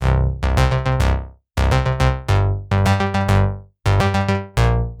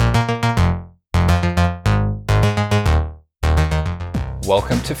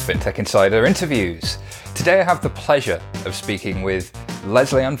welcome to FinTech Insider Interviews. Today I have the pleasure of speaking with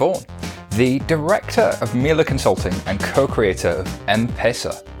Lesley-Ann Vaughan, the Director of Mila Consulting and co-creator of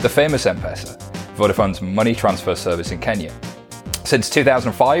M-Pesa, the famous M-Pesa, Vodafone's money transfer service in Kenya. Since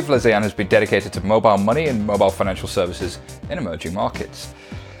 2005, Lesley-Ann has been dedicated to mobile money and mobile financial services in emerging markets.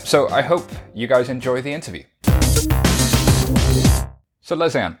 So I hope you guys enjoy the interview. So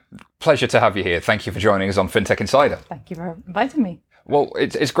Lesley-Ann, pleasure to have you here. Thank you for joining us on FinTech Insider. Thank you for inviting me. Well,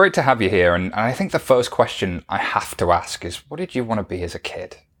 it's great to have you here. And I think the first question I have to ask is, what did you want to be as a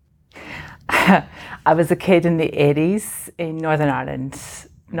kid? I was a kid in the 80s in Northern Ireland,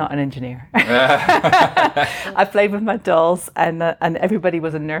 not an engineer. I played with my dolls and everybody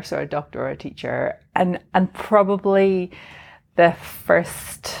was a nurse or a doctor or a teacher. And probably the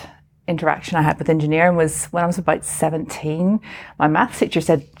first interaction I had with engineering was when I was about 17. My maths teacher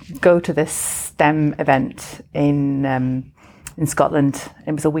said, go to this STEM event in Scotland.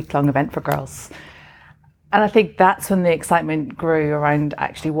 It was a week-long event for girls. And I think that's when the excitement grew around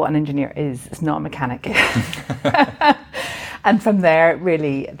actually what an engineer is. It's not a mechanic. And from there,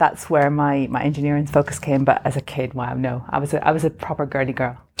 really, that's where my engineering focus came. But as a kid, wow, no, I was a proper girly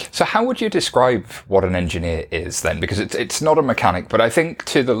girl. So how would you describe what an engineer is then? Because it's not a mechanic, but I think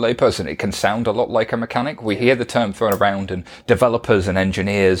to the layperson, it can sound a lot like a mechanic. We hear the term thrown around and developers and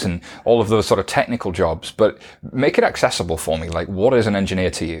engineers and all of those sort of technical jobs, but make it accessible for me. Like, what is an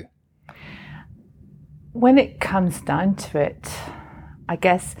engineer to you? When it comes down to it, I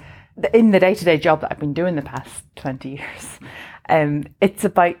guess in the day-to-day job that I've been doing the past 20 years, it's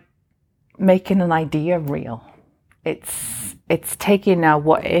about making an idea real. It's taking a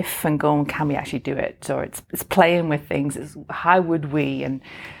what if and going, can we actually do it? Or it's playing with things. It's how would we?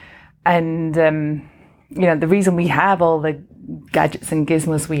 And you know, the reason we have all the gadgets and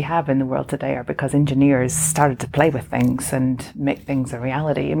gizmos we have in the world today are because engineers started to play with things and make things a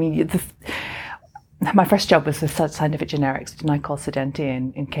reality. I mean, my first job was with Scientific Generics, which is now called Sydentia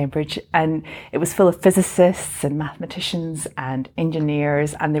in Cambridge, and it was full of physicists and mathematicians and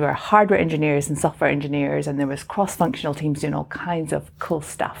engineers, and there were hardware engineers and software engineers, and there was cross-functional teams doing all kinds of cool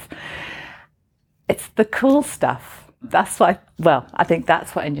stuff. It's the cool stuff. I think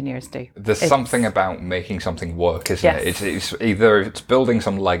that's what engineers do. There's something about making something work, isn't it? It's either it's building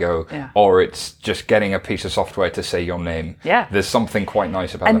some Lego or it's just getting a piece of software to say your name. Yeah. There's something quite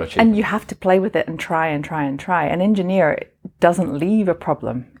nice about that achievement. And you have to play with it and try and try and try. An engineer doesn't leave a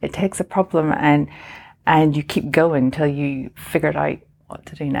problem. It takes a problem and you keep going until you figure out what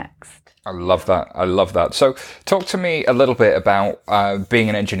to do next. I love that. So talk to me a little bit about being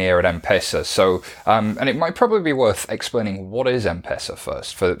an engineer at M-Pesa. So, and it might probably be worth explaining what is M-Pesa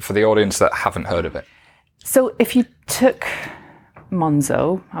first for the audience that haven't heard of it. So if you took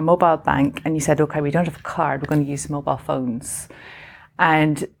Monzo, a mobile bank, and you said, okay, we don't have a card, we're going to use mobile phones.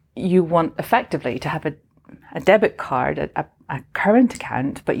 And you want effectively to have a debit card, a current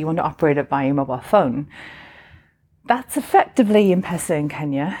account, but you want to operate it via your mobile phone. That's effectively M-Pesa in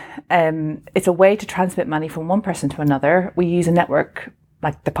Kenya. It's a way to transmit money from one person to another. We use a network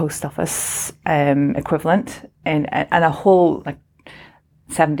like the post office equivalent and a whole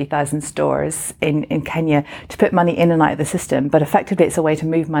 70,000 stores in Kenya to put money in and out of the system. But effectively, it's a way to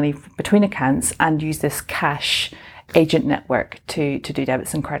move money between accounts and use this cash agent network to do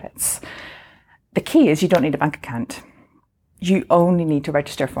debits and credits. The key is you don't need a bank account. You only need to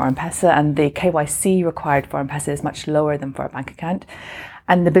register for M-Pesa, and the KYC required for M-Pesa is much lower than for a bank account.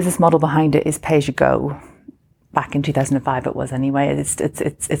 And the business model behind it is pay as you go. Back in 2005 it was anyway.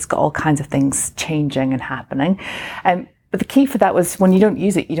 It's got all kinds of things changing and happening. But the key for that was when you don't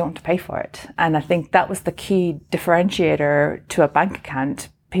use it, you don't have to pay for it. And I think that was the key differentiator to a bank account.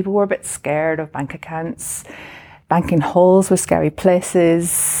 People were a bit scared of bank accounts. Banking halls were scary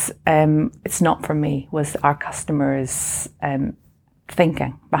places. It's not for me, was our customers'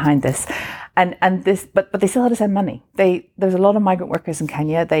 thinking behind this. And this, but they still had to send money. There's a lot of migrant workers in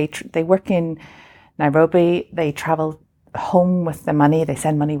Kenya. They work in Nairobi. They travel home with the money. They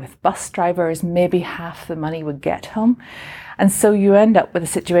send money with bus drivers. Maybe half the money would get home. And so you end up with a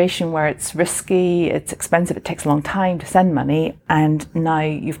situation where it's risky, it's expensive, it takes a long time to send money. And now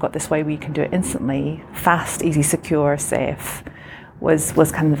you've got this way where you can do it instantly, fast, easy, secure, safe, was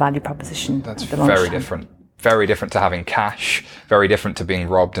kind of the value proposition. That's very different. Very different to having cash, very different to being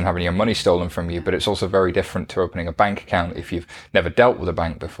robbed and having your money stolen from you, but it's also very different to opening a bank account if you've never dealt with a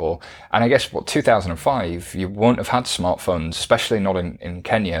bank before. And I guess, 2005, you won't have had smartphones, especially not in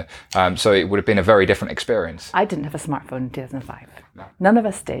Kenya, so it would have been a very different experience. I didn't have a smartphone in 2005. None of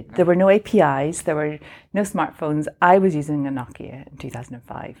us did. There were no APIs, there were no smartphones. I was using a Nokia in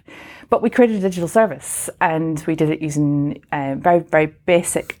 2005. But we created a digital service, and we did it using very, very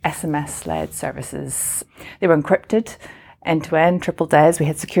basic SMS-led services. They were encrypted, end-to-end, triple DES. We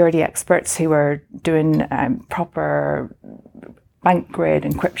had security experts who were doing proper bank-grade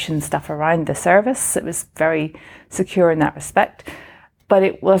encryption stuff around the service. It was very secure in that respect, but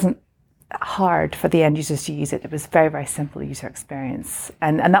it wasn't hard for the end users to use it. It was very, very simple user experience,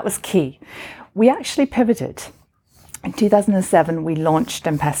 and that was key. We actually pivoted. In 2007, we launched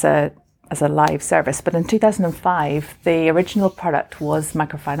M-Pesa as a live service, but in 2005, the original product was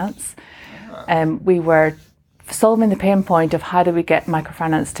microfinance. We were solving the pain point of how do we get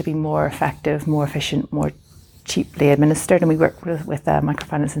microfinance to be more effective, more efficient, more cheaply administered, and we worked with the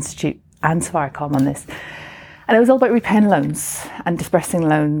Microfinance Institute and Safaricom on this. And it was all about repaying loans and dispersing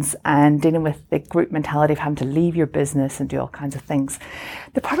loans and dealing with the group mentality of having to leave your business and do all kinds of things.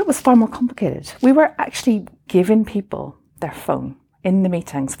 The product was far more complicated. We were actually giving people their phone in the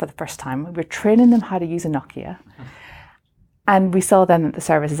meetings for the first time. We were training them how to use a Nokia. And we saw then that the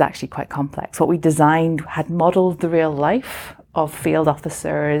service is actually quite complex. What we designed had modelled the real life of field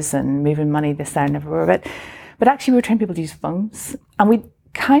officers and moving money this, there and everywhere. But actually we were training people to use phones. And we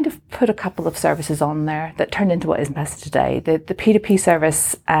kind of put a couple of services on there that turned into what is M-Pesa today. The P2P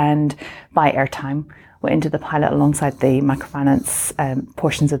service and buy airtime went into the pilot alongside the microfinance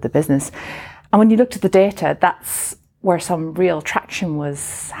portions of the business. And when you looked at the data, that's where some real traction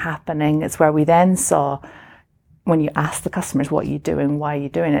was happening. It's where we then saw, when you ask the customers, what are you doing, why are you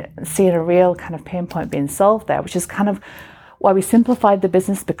doing it, seeing a real kind of pain point being solved there, which is kind of why we simplified the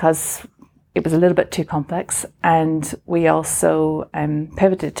business, because it was a little bit too complex, and we also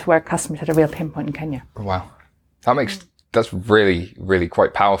pivoted to where customers had a real pain point in Kenya. Wow. That's really, really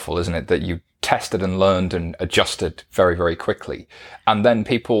quite powerful, isn't it? That you tested and learned and adjusted very, very quickly. And then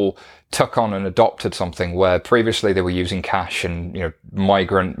people took on and adopted something where previously they were using cash and,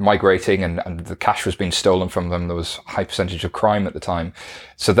 migrating and the cash was being stolen from them. There was a high percentage of crime at the time.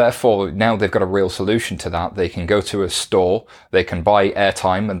 So therefore, now they've got a real solution to that. They can go to a store, they can buy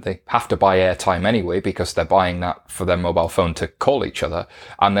airtime, and they have to buy airtime anyway because they're buying that for their mobile phone to call each other.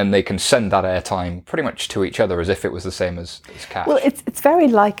 And then they can send that airtime pretty much to each other as if it was the same as cash. Well, it's very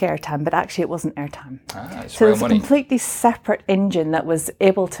like airtime, but actually it wasn't airtime. So it's a completely separate engine that was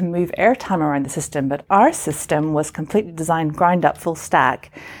able to move airtime around the system, but our system was completely designed, ground up, full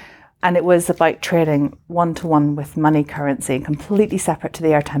stack, and it was about trading one-to-one with money currency, completely separate to the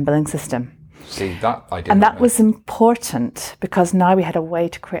airtime billing system. See, that I didn't And that know. was important because now we had a way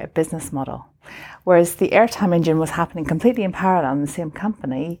to create a business model. Whereas the airtime engine was happening completely in parallel in the same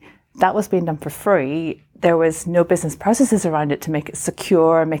company, that was being done for free. There was no business processes around it to make it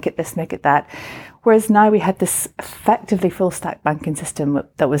secure, make it this, make it that. Whereas now we had this effectively full stack banking system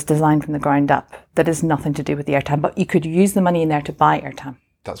that was designed from the ground up that has nothing to do with the airtime, but you could use the money in there to buy airtime.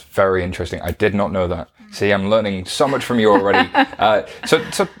 That's very interesting. I did not know that. See, I'm learning so much from you already.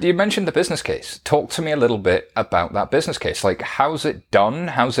 So you mentioned the business case. Talk to me a little bit about that business case. Like, how's it done?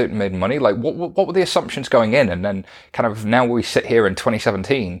 How's it made money? Like, what were the assumptions going in? And then kind of now we sit here in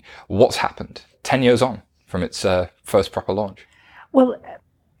 2017, what's happened 10 years on from its first proper launch? Well,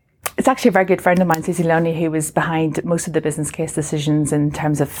 it's actually a very good friend of mine, Susie Loney, who was behind most of the business case decisions in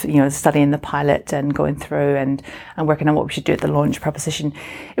terms of, studying the pilot and going through and working on what we should do at the launch proposition.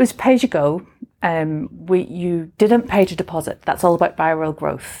 It was pay as you go. You didn't pay to deposit. That's all about viral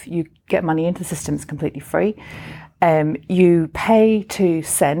growth. You get money into the system, it's completely free. You pay to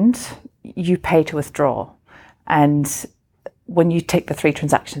send, you pay to withdraw. And when you take the three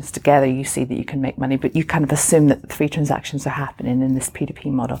transactions together, you see that you can make money, but you kind of assume that the three transactions are happening in this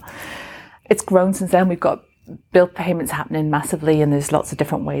P2P model. It's grown since then. We've got bill payments happening massively, and there's lots of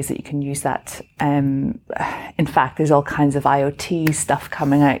different ways that you can use that. In fact, there's all kinds of IoT stuff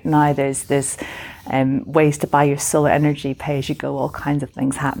coming out now. There's ways to buy your solar energy, pay as you go, all kinds of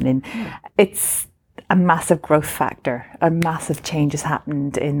things happening. It's a massive growth factor. A massive change has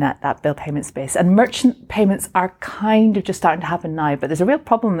happened in that bill payment space. And merchant payments are kind of just starting to happen now, but there's a real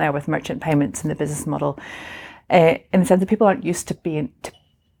problem there with merchant payments in the business model, in the sense that people aren't used to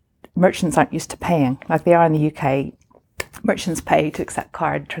merchants aren't used to paying like they are in the UK. Merchants pay to accept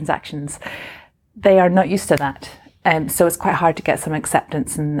card transactions. They are not used to that. So it's quite hard to get some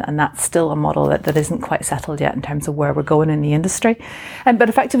acceptance, and that's still a model that isn't quite settled yet in terms of where we're going in the industry. But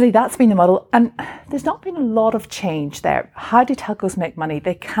effectively, that's been the model, and there's not been a lot of change there. How do telcos make money?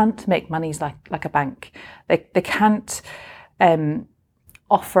 They can't make money like a bank. They can't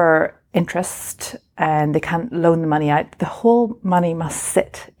offer interest, and they can't loan the money out. The whole money must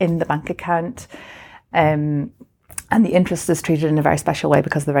sit in the bank account. And the interest is treated in a very special way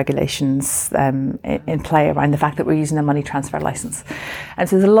because of the regulations in play around the fact that we're using a money transfer license. And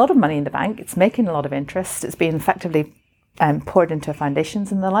so there's a lot of money in the bank. It's making a lot of interest. It's being effectively poured into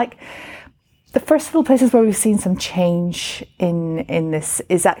foundations and the like. The first little places where we've seen some change in this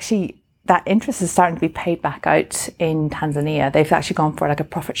is actually that interest is starting to be paid back out in Tanzania. They've actually gone for like a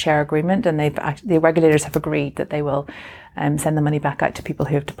profit share agreement, and the regulators have agreed that they will send the money back out to people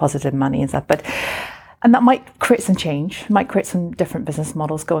who have deposited money and stuff. And that might create some change, might create some different business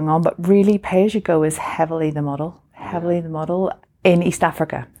models going on, but really pay-as-you-go is heavily the model in East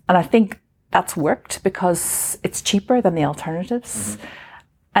Africa. And I think that's worked because it's cheaper than the alternatives. Mm-hmm.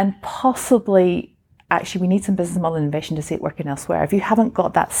 And possibly, actually, we need some business model innovation to see it working elsewhere. If you haven't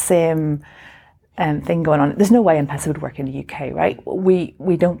got that same thing going on, there's no way M-Pesa would work in the UK, right?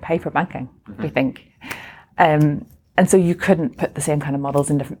 We don't pay for banking, we think. And so you couldn't put the same kind of models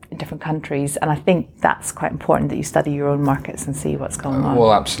in different countries. And I think that's quite important, that you study your own markets and see what's going on.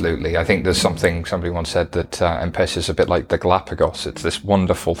 Well, absolutely. I think there's somebody once said that M-Pesa is a bit like the Galapagos. It's this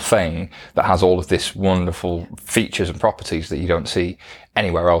wonderful thing that has all of this wonderful features and properties that you don't see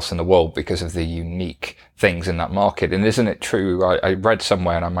anywhere else in the world because of the unique things in that market. And isn't it true? I read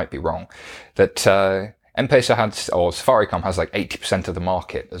somewhere, and I might be wrong, that M-Pesa or Safaricom has like 80% of the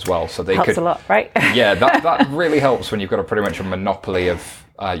market as well, so they helps a lot, right? Yeah, that really helps when you've got a pretty much a monopoly of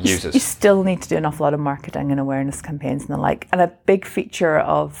users. You still need to do an awful lot of marketing and awareness campaigns and the like. And a big feature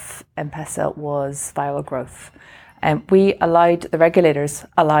of M-Pesa was viral growth. And the regulators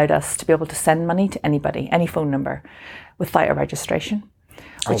allowed us to be able to send money to anybody, any phone number, without a registration,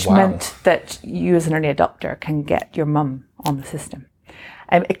 which meant that you as an early adopter can get your mum on the system.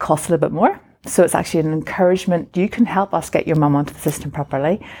 It costs a little bit more. So it's actually an encouragement. You can help us get your mum onto the system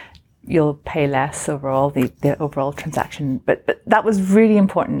properly. You'll pay less overall, the overall transaction. But that was really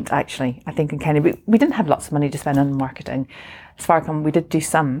important, actually, I think, in Kenya. We didn't have lots of money to spend on marketing. As far as we did do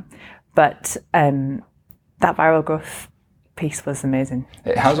some, but that viral growth piece was amazing.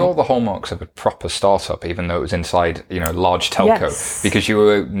 It has all the hallmarks of a proper startup, even though it was inside, large telco, because you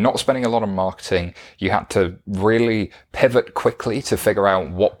were not spending a lot on marketing. You had to really pivot quickly to figure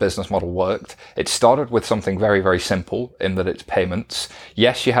out what business model worked. It started with something very, very simple in that it's payments.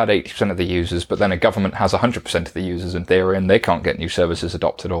 Yes, you had 80% of the users, but then a government has 100% of the users in theory, and they can't get new services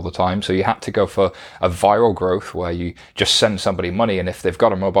adopted all the time. So you had to go for a viral growth where you just send somebody money, and if they've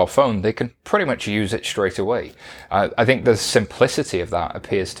got a mobile phone, they can pretty much use it straight away. I think the simplicity of that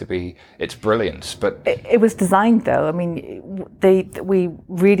appears to be its brilliance, but it was designed though. I mean, we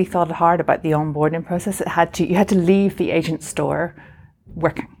really thought hard about the onboarding process. You had to leave the agent store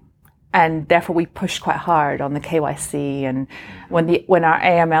working, and therefore we pushed quite hard on the KYC. And when our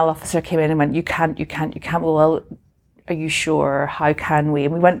AML officer came in and went, you can't. Well, are you sure? How can we?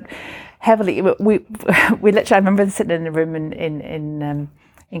 And we went heavily. We literally. I remember sitting in a room in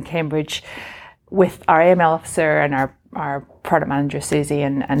Cambridge with our AML officer and our product manager, Susie,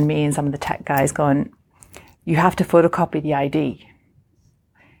 and me and some of the tech guys going, you have to photocopy the ID.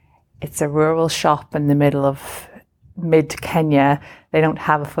 It's a rural shop in the middle of mid-Kenya. They don't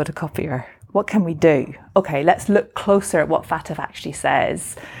have a photocopier. What can we do? Okay, let's look closer at what FATF actually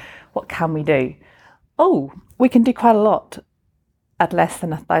says. What can we do? Oh, we can do quite a lot at less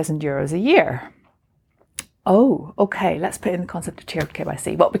than €1,000 a year. Oh, okay, let's put in the concept of tiered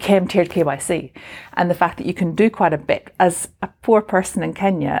KYC, what became tiered KYC, and the fact that you can do quite a bit. As a poor person in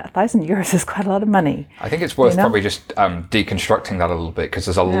Kenya, €1,000 is quite a lot of money. I think it's worth probably just deconstructing that a little bit, because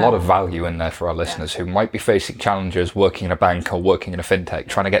there's a lot of value in there for our listeners who might be facing challenges working in a bank or working in a fintech,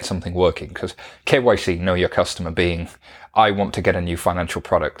 trying to get something working. Because KYC, know your customer, being I want to get a new financial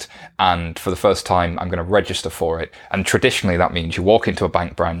product, and for the first time I'm going to register for it. And traditionally that means you walk into a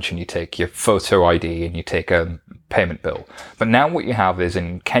bank branch and you take your photo ID and you take a payment bill. But now what you have is,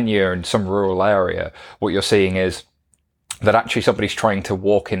 in Kenya, in some rural area, what you're seeing is that actually somebody's trying to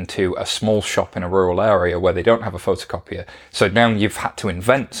walk into a small shop in a rural area where they don't have a photocopier. So now you've had to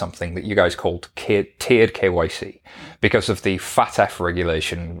invent something that you guys called tiered KYC because of the FATF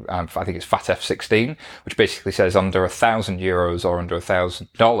regulation. I think it's FATF 16, which basically says under €1,000 or under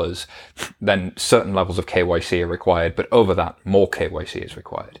 $1,000, then certain levels of KYC are required, but over that, more KYC is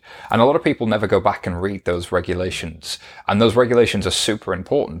required. And a lot of people never go back and read those regulations. And those regulations are super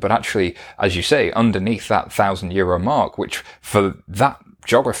important, but actually, as you say, underneath that €1,000 mark, which for that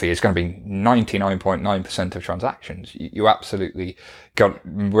geography is going to be 99.9% of transactions. You absolutely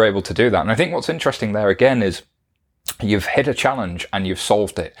were able to do that. And I think what's interesting there again is you've hit a challenge and you've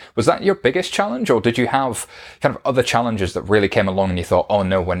solved it. Was that your biggest challenge, or did you have kind of other challenges that really came along and you thought, oh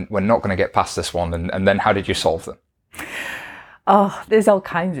no, we're not going to get past this one? And then how did you solve them? Oh, there's all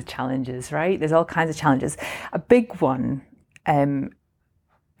kinds of challenges, right? There's all kinds of challenges. A big one, and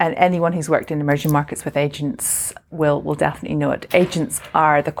anyone who's worked in emerging markets with agents will definitely know it. Agents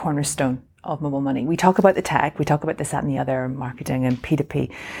are the cornerstone of mobile money. We talk about the tech, we talk about this, that and the other, marketing and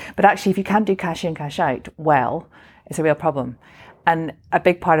P2P. But actually, if you can't do cash in, cash out well, it's a real problem. And a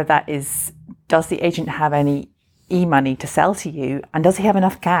big part of that is, does the agent have any e-money to sell to you? And does he have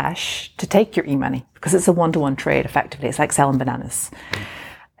enough cash to take your e-money? Because it's a one-to-one trade, effectively. It's like selling bananas.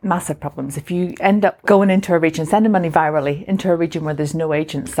 Massive problems. If you end up going into a region, sending money virally into a region where there's no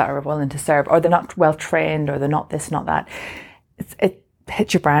agents that are willing to serve, or they're not well trained, or they're not this, not that, it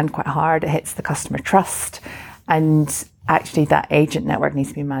hits your brand quite hard. It hits the customer trust. And actually that agent network needs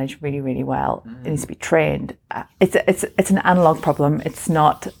to be managed really, really well. It needs to be trained. It's an analog problem. It's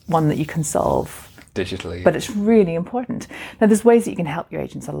not one that you can solve digitally. But it's really important. Now, there's ways that you can help your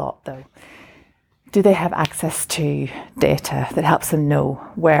agents a lot, though. Do they have access to data that helps them know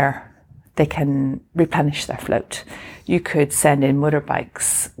where they can replenish their float? You could send in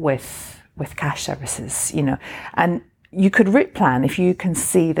motorbikes with cash services, and you could route plan if you can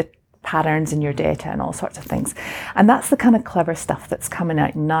see the patterns in your data and all sorts of things. And that's the kind of clever stuff that's coming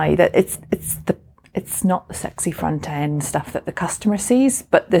out now, that it's not the sexy front end stuff that the customer sees,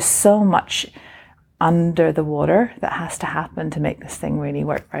 but there's so much under the water that has to happen to make this thing really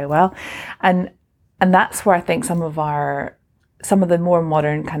work very well. And that's where I think some of the more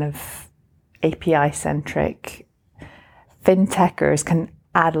modern kind of API centric fintechers can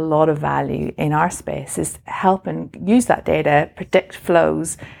add a lot of value in our space, is help and use that data, predict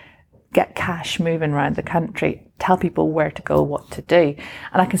flows, get cash moving around the country, tell people where to go, what to do.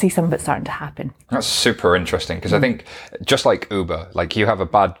 And I can see some of it starting to happen. That's super interesting, because I think just like Uber, like you have a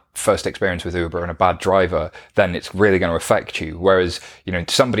bad first experience with Uber and a bad driver, then it's really going to affect you. Whereas,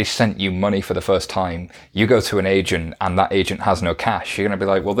 somebody sent you money for the first time, you go to an agent and that agent has no cash. You're going to be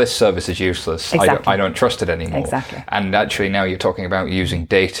like, well, this service is useless. Exactly. I don't trust it anymore. Exactly. And actually now you're talking about using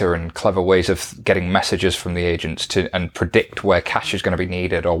data and clever ways of getting messages from the agents and predict where cash is going to be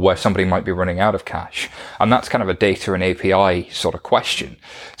needed or where somebody might be running out of cash. And that's kind of a data and API sort of question.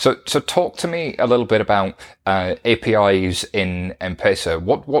 So talk to me a little bit about APIs in M-Pesa.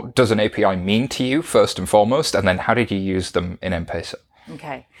 What does an API mean to you, first and foremost, and then how did you use them in M-Pesa?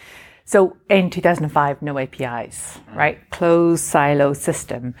 Okay. So in 2005, no APIs, right? Closed silo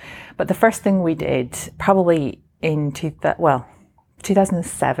system. But the first thing we did, probably in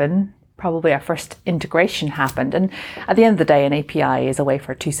 2007, probably our first integration happened. And at the end of the day, an API is a way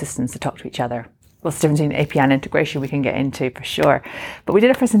for two systems to talk to each other. What's the difference between API and integration we can get into for sure. But we did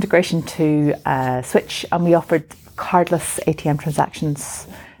our first integration to Switch, and we offered cardless ATM transactions.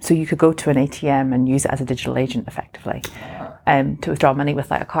 So you could go to an ATM and use it as a digital agent effectively to withdraw money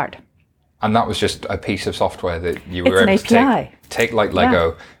with like a card. And that was just a piece of software that you were able to take like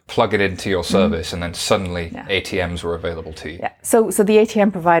Lego, plug it into your service, and then suddenly ATMs were available to you. Yeah. So the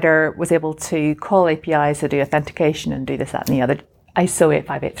ATM provider was able to call APIs to do authentication and do this, that, and the other. ISO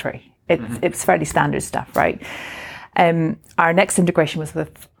 8583. It's fairly standard stuff, right? Our next integration was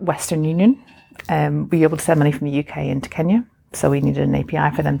with Western Union. We were able to send money from the UK into Kenya. So we needed an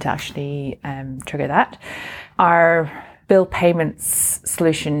API for them to actually trigger that. Our bill payments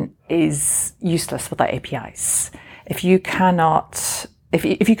solution is useless without APIs. If you can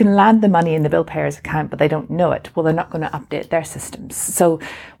land the money in the bill payer's account, but they don't know it, well, they're not going to update their systems. So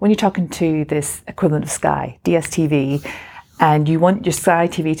when you're talking to this equivalent of Sky, DSTV, and you want your Sky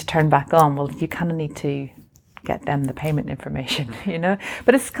TV to turn back on, well, you kind of need to get them the payment information,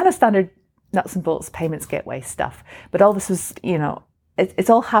 But it's kind of standard nuts and bolts payments gateway stuff. But all this was, it's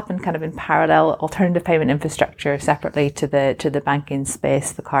all happened kind of in parallel, alternative payment infrastructure separately to the banking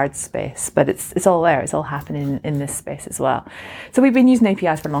space, the card space. But it's all there. It's all happening in this space as well. So we've been using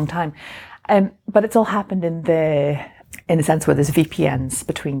APIs for a long time, but it's all happened in a sense where there's VPNs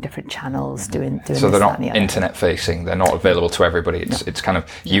between different channels doing so they're not internet facing, they're not available to everybody. It's kind of,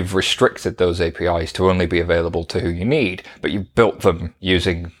 you've restricted those APIs to only be available to who you need, but you've built them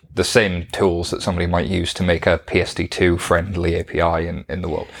using the same tools that somebody might use to make a PSD2 friendly API in the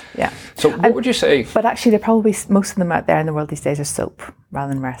world. Yeah. So what would you say? But actually, they're probably, most of them out there in the world these days are SOAP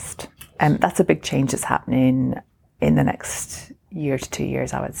rather than REST. That's a big change that's happening in the next year to 2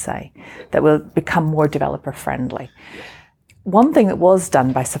 years, I would say, that will become more developer friendly. One thing that was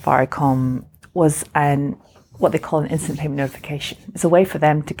done by Safaricom was what they call an instant payment notification. It's a way for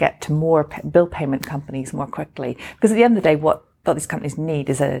them to get to more bill payment companies more quickly. Because at the end of the day, what these companies need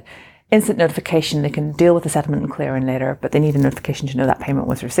is an instant notification. They can deal with the settlement and clearing later, but they need a notification to know that payment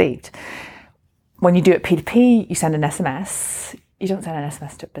was received. When you do it P2P, you send an SMS. you don't send an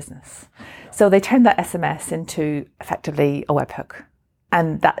SMS to a business. So they turned that SMS into effectively a webhook.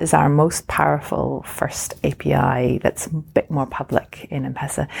 And that is our most powerful first API that's a bit more public in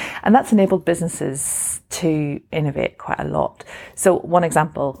M-Pesa. And that's enabled businesses to innovate quite a lot. So one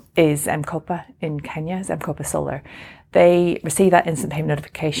example is M-Kopa in Kenya, it's M-Kopa Solar. They receive that instant payment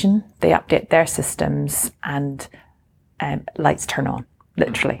notification, they update their systems, and lights turn on,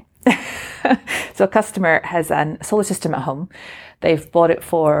 literally. So a customer has a solar system at home. They've bought it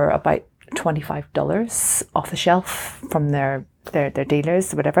for about $25 off the shelf from their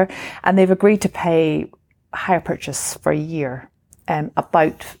dealers, whatever, and they've agreed to pay a hire purchase for a year,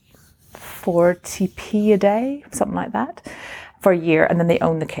 about 40p a day, something like that, for a year, and then they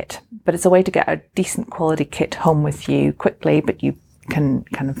own the kit. But it's a way to get a decent quality kit home with you quickly, but you can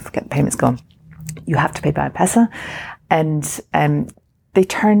kind of get the payments going. You have to pay by M-Pesa, and they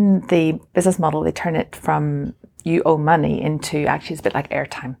turn the business model, they turn it from you owe money into actually it's a bit like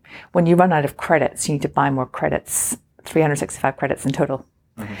airtime. When you run out of credits, you need to buy more credits, 365 credits in total.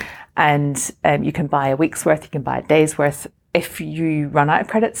 Mm-hmm. And you can buy a week's worth, you can buy a day's worth. If you run out of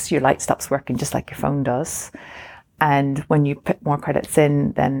credits, your light stops working just like your phone does. And when you put more credits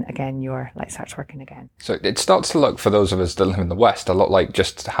in, then again, your light starts working again. So it starts to look, for those of us that live in the West, a lot like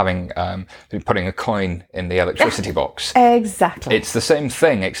just having, putting a coin in the electricity box. Exactly. It's the same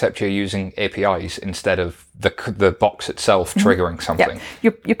thing, except you're using APIs instead of the box itself triggering something. Yeah.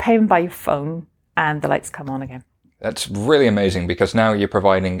 You're paying by your phone and the lights come on again. That's really amazing, because now you're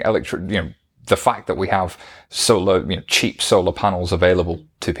providing the fact that we have solar, cheap solar panels available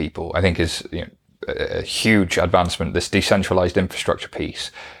to people, I think is, a huge advancement, this decentralized infrastructure piece.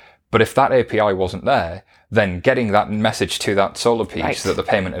 But if that API wasn't there, then getting that message to that solar piece that the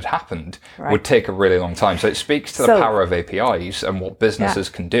payment had happened would take a really long time. So it speaks to the power of APIs and what businesses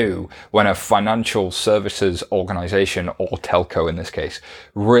can do when a financial services organization, or telco in this case,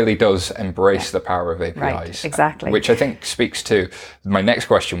 really does embrace the power of APIs. Right, exactly. Which I think speaks to my next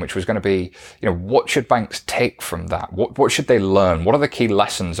question, which was going to be, what should banks take from that? What should they learn? What are the key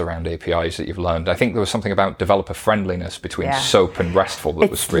lessons around APIs that you've learned? I think there was something about developer friendliness between SOAP and RESTful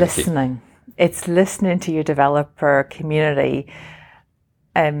that was really key. It's listening to your developer community.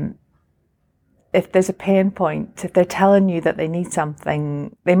 If there's a pain point, if they're telling you that they need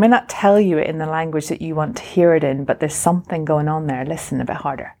something, they may not tell you it in the language that you want to hear it in, but there's something going on there. Listen a bit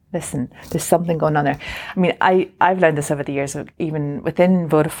harder. Listen, there's something going on there. I mean, I've learned this over the years, even within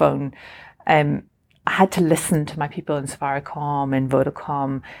Vodafone. I had to listen to my people in Safaricom and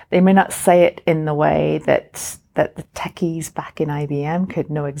Vodacom. They may not say it in the way that the techies back in IBM could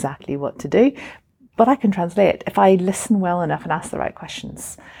know exactly what to do, but I can translate it if I listen well enough and ask the right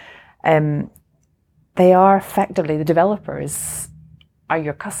questions. They are effectively, the developers are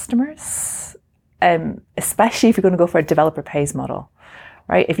your customers, especially if you're going to go for a developer pays model,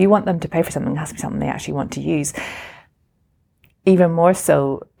 right? If you want them to pay for something, it has to be something they actually want to use. Even more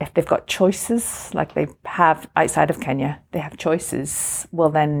so, if they've got choices, like they have outside of Kenya, they have choices, well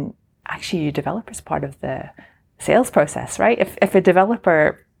then actually your developer's part of the sales process, right? If a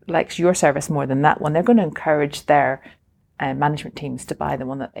developer likes your service more than that one, they're going to encourage their management teams to buy the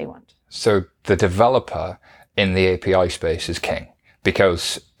one that they want. So the developer in the API space is king,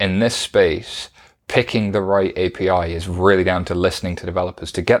 because in this space, picking the right API is really down to listening to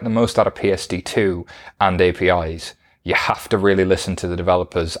developers. To get the most out of PSD2 and APIs, you have to really listen to the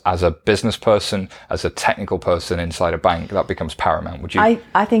developers as a business person, as a technical person inside a bank. That becomes paramount. Would you?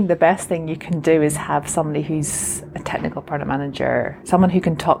 I think the best thing you can do is have somebody who's a technical product manager, someone who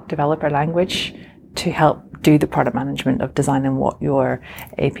can talk developer language to help do the product management of designing what your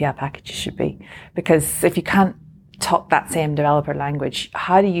API packages should be. Because if you can't talk that same developer language,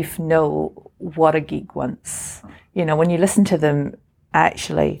 how do you know what a geek wants? When you listen to them,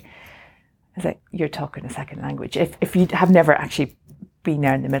 actually, it's like you're talking a second language. If you have never actually been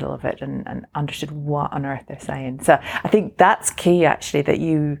there in the middle of it and understood what on earth they're saying. So I think that's key, actually, that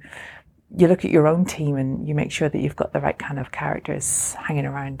you look at your own team and you make sure that you've got the right kind of characters hanging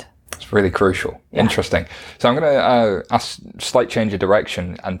around. It's really crucial. Yeah. Interesting. So I'm going to ask slight change of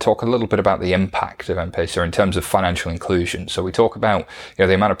direction and talk a little bit about the impact of M-Pesa in terms of financial inclusion. So we talk about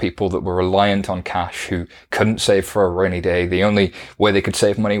the amount of people that were reliant on cash, who couldn't save for a rainy day. The only way they could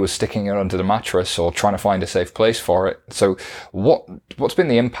save money was sticking it under the mattress or trying to find a safe place for it. So what's been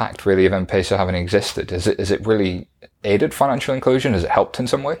the impact really of M-Pesa having existed? Is it really aided financial inclusion? Has it helped in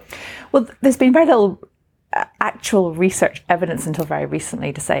some way? Well, there's been very little actual research evidence until very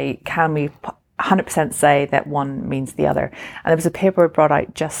recently to say, can we 100% say that one means the other? And there was a paper brought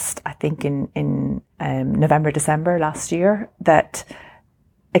out just, I think, in November, December last year that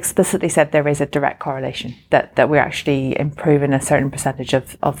explicitly said there is a direct correlation that we're actually improving a certain percentage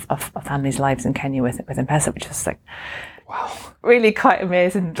of families' lives in Kenya with M-Pesa, which is like, wow, really quite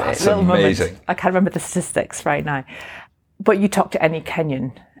amazing. That's little amazing. Moment. I can't remember the statistics right now, but you talk to any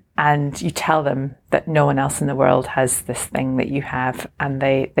Kenyan and you tell them that no one else in the world has this thing that you have, and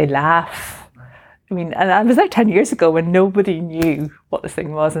they laugh. I mean, and I was there 10 years ago when nobody knew what this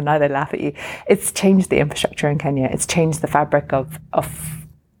thing was, and now they laugh at you. It's changed the infrastructure in Kenya. It's changed the fabric of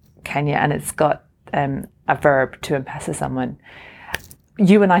Kenya, and it's got a verb to M-Pesa someone.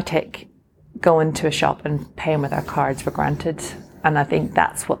 You and I go into a shop and paying with our cards for granted, and I think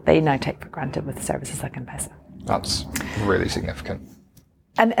that's what they now take for granted with services like M-Pesa. That's really significant.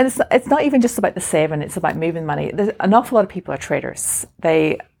 And it's not even just about the saving, it's about moving money. There's an awful lot of people are traders.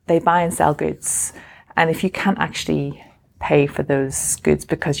 They buy and sell goods, and if you can't actually pay for those goods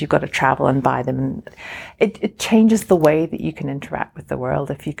because you've got to travel and buy them, it changes the way that you can interact with the world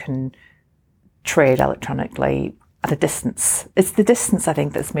if you can trade electronically at a distance. It's the distance, I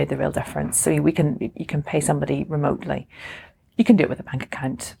think, that's made the real difference. So you can pay somebody remotely. You can do it with a bank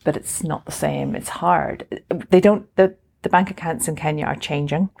account, but it's not the same. It's hard. The bank accounts in Kenya are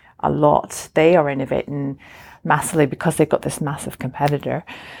changing a lot. They are innovating massively because they've got this massive competitor.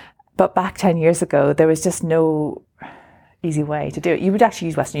 But back 10 years ago, there was just no easy way to do it. You would actually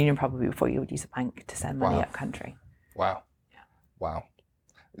use Western Union probably before you would use a bank to send money up country. Wow. Yeah. Wow.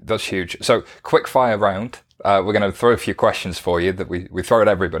 That's huge. So quick fire round. We're going to throw a few questions for you that we throw at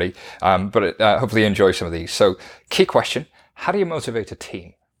everybody, but hopefully you enjoy some of these. So key question, how do you motivate a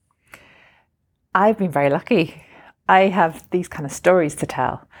team? I've been very lucky. I have these kind of stories to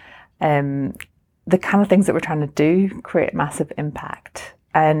tell. The kind of things that we're trying to do create massive impact.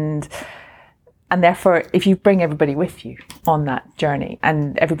 And therefore, if you bring everybody with you on that journey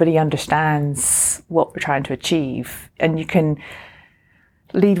and everybody understands what we're trying to achieve, and you can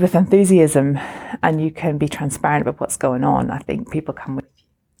lead with enthusiasm and you can be transparent about what's going on, I think people come with you.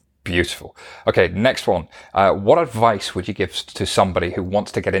 Beautiful. Okay, next one. What advice would you give to somebody who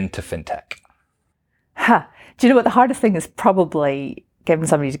wants to get into fintech? Do you know what the hardest thing is? Probably getting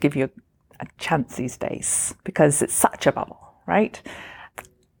somebody to give you a chance these days, because it's such a bubble, right?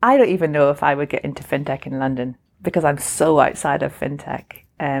 I don't even know if I would get into fintech in London because I'm so outside of fintech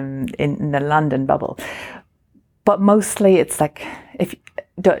in the London bubble. But mostly it's like, if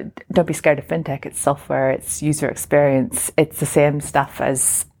don't be scared of fintech. It's software, it's user experience. It's the same stuff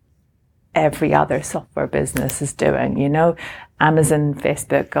as every other software business is doing, you know, Amazon,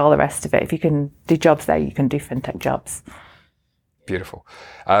 Facebook, all the rest of it. If you can do jobs there, you can do fintech jobs. Beautiful.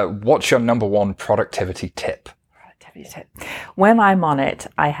 What's your number one productivity tip? When I'm on it,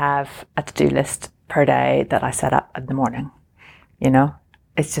 I have a to-do list per day that I set up in the morning. You know,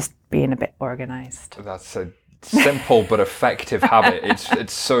 it's just being a bit organized. That's a simple but effective habit.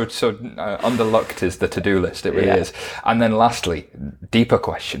 It's so underlooked is the to-do list. It really is. And then lastly, deeper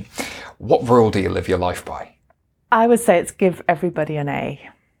question. What rule do you live your life by? I would say it's give everybody an A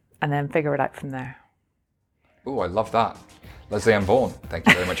and then figure it out from there. Oh, I love that. Lesley-Ann Vaughan, thank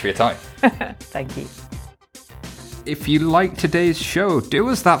you very much for your time. Thank you. If you liked today's show, do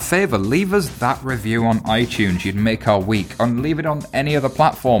us that favour, leave us that review on iTunes. You'd make our week, and leave it on any other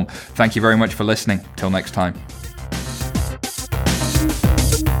platform. Thank you very much for listening. Till next time.